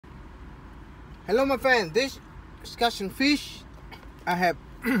Hello my friend, this discussion fish I have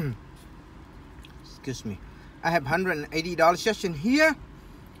excuse me, I have $180 session here.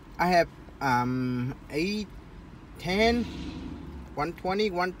 I have 8, 10,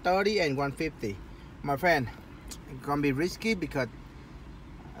 120, 130 and 150. My friend, it's gonna be risky because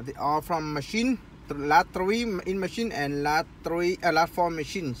they are from machine, lot 3 in machine and lot 4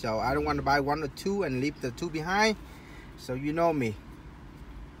 machine, so I don't want to buy 1 or 2 and leave the 2 behind. So you know me,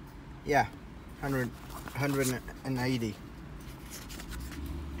 yeah, 180.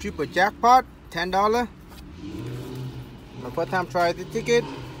 Triple jackpot, $10. My first time try the ticket.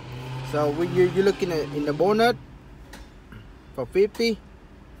 So you're looking at in the bonus for 50,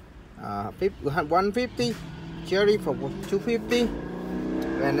 150, cherry for 250,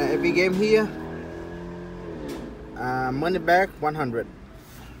 and every game here, money back 100.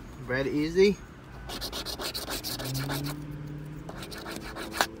 Very easy.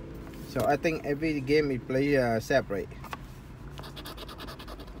 So I think every game we play separate.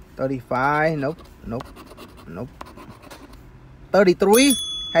 35, nope. 33,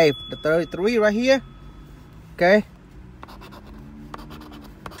 hey, the 33 right here, okay.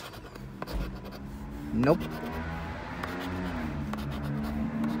 Nope.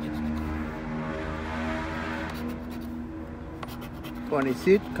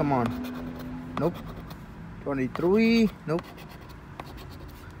 $26, come on. Nope. 23, nope.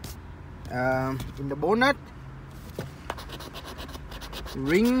 In the bonus,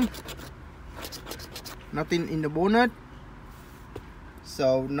 ring, nothing in the bonus.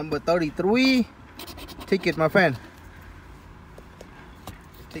 So number 33, ticket, my friend.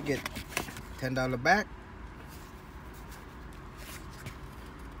 Ticket, $10 back.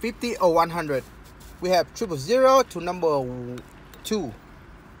 50 or 100. We have 000 to number 2.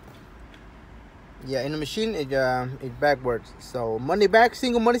 Yeah, in the machine it's backwards. So money back,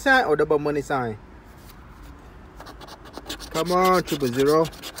 single money sign or double money sign. Come on, 000.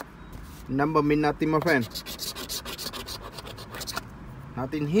 Number mean nothing, my friend.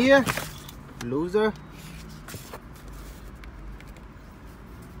 Nothing here. Loser.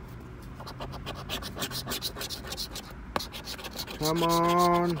 Come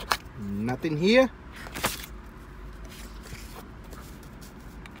on. Nothing here.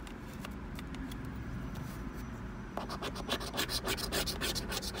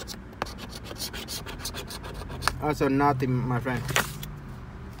 Also nothing, my friend.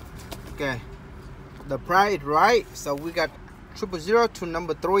 Okay, the price is right, so we got 000 to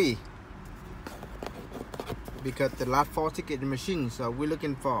number 3 because the last 4 ticket in the machine. So we're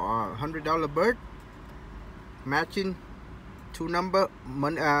looking for a $100 bird matching 2 number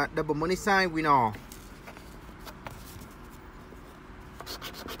money, double money sign win all.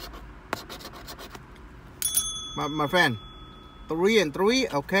 My friend, 3 and 3,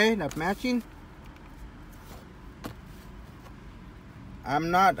 okay, that's matching.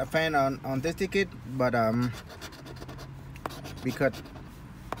 I'm not a fan on this ticket, but because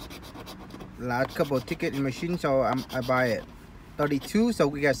last couple of ticket in machine, so I buy it. 32, so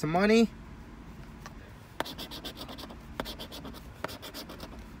we got some money.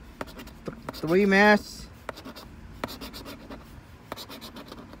 Three mass,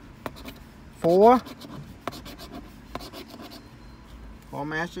 4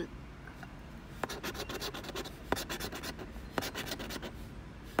 mashes.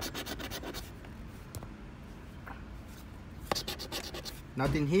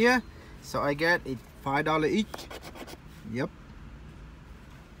 Nothing here, so I get it $5 each. Yep.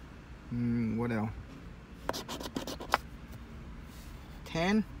 What else?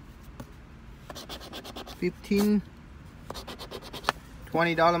 10, 15,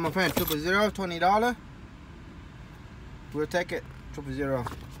 $20, my friend. 000, $20. We'll take it. 000.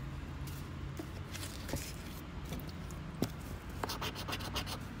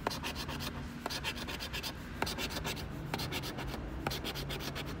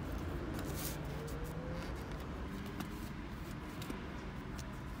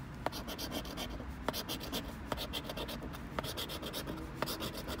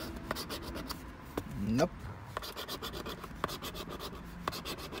 Nope.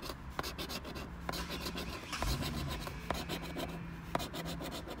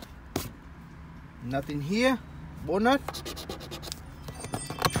 Nothing here. Bonus.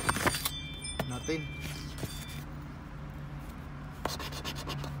 Nothing.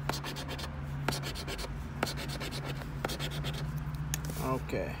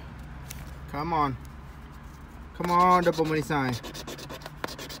 Okay. Come on. Come on, double money sign.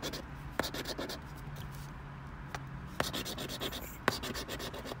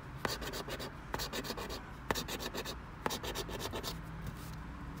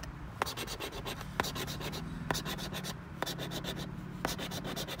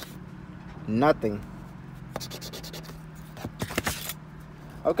 Nothing.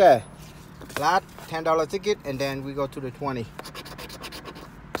 Okay, last $10 ticket, and then we go to the 20.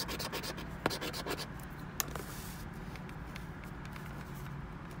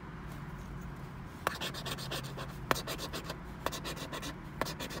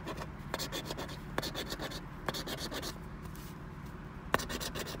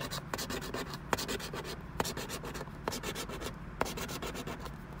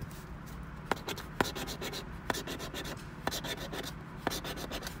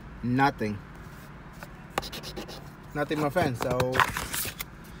 Nothing, my friend. So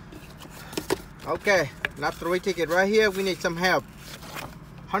okay, last 3 ticket right here. We need some help.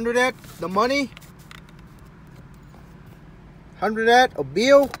 100 the money, 100 a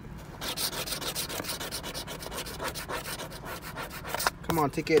bill. Come on,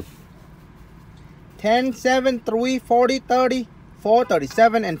 ticket. 10, 7, 3, 40, 30, 4,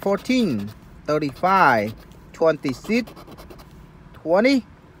 37, and 14, 35, 26, 20.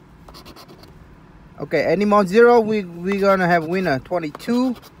 Okay, any more zero, we're gonna have winner.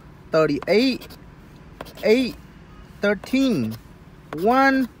 22, 38, 8, 13,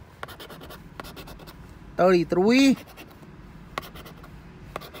 1, 33.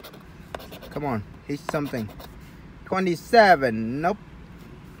 Come on, hit something. 27, nope.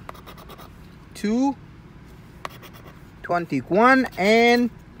 2, 21,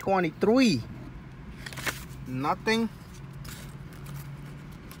 and 23. Nothing.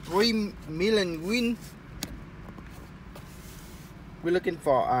 3 million win. We're looking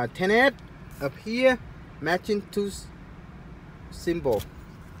for 10 ad up here, matching 2 symbol.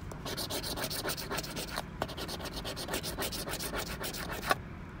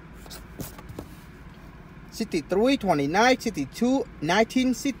 $63, $29, $62,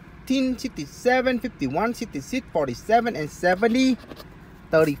 $19, $16, $67, $51, $66, $47, and $70,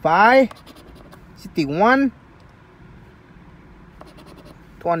 $35, $61,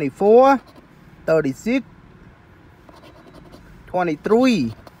 $24, $36,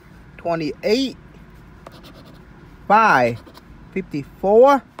 $23, $28, $5,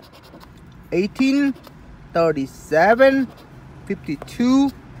 $54, $18, $37,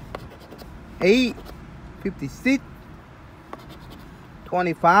 $52, $8, $56,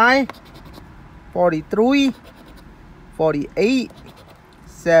 $25, $43, $48,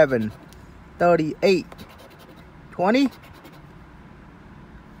 $7, $38, $20.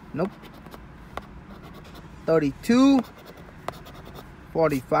 Nope. 32,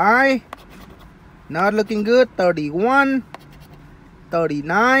 45, not looking good. 31,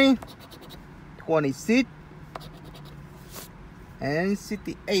 39, 26, and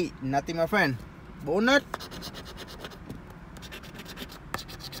 68. Nothing, my friend. Bonus.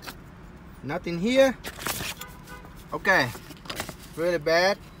 Nothing here. Okay, really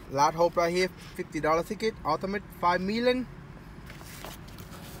bad. Last hope right here. $50 ticket. Ultimate 5 million.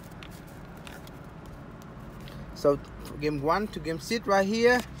 So game 1 to game 6 right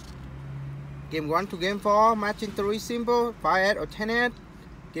here. Game 1 to game 4, matching 3 symbol, 5 ad or 10 ad.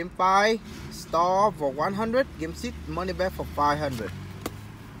 Game 5, star for 100. Game 6, money back for 500.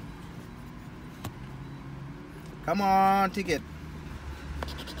 Come on, ticket.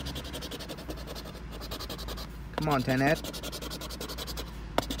 Come on, 10 ad.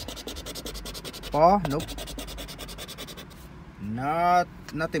 4, nope.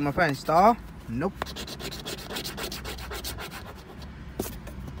 Nothing, my friend. Star, nope.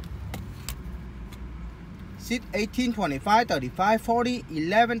 Sit 18, 25, 35, 40,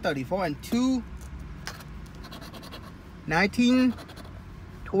 11, 34, and 2, 19,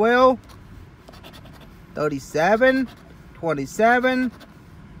 12, 37, 27,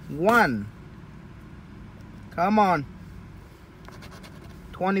 1. Come on.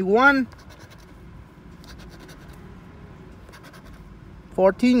 21,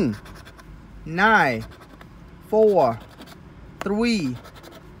 14, 9, 4, 3,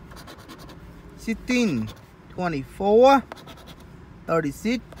 16, 24,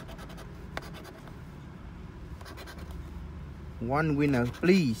 36. 1 winner,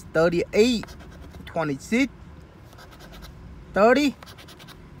 please. 38, 26, 30,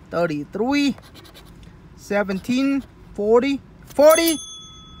 33, 17, 40, 40.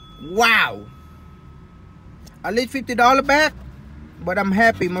 Wow. At least $50 back, but I'm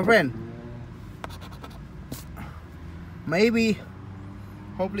happy, my friend. Maybe,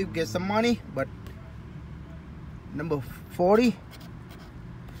 hopefully we get some money, but number 40,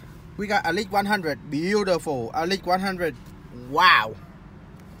 we got at least 100. Beautiful. At least 100. Wow.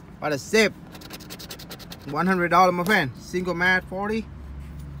 What a sip. $100, my friend. Single mat 40.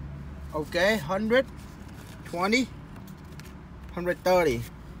 Okay, 120, 130.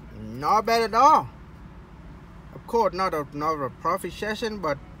 Not bad at all. Of course, not a profit session,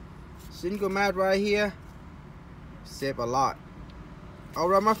 but single mat right here save a lot.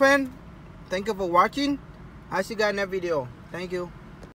 Alright, my friend, thank you for watching. I see you guys in that video. Thank you.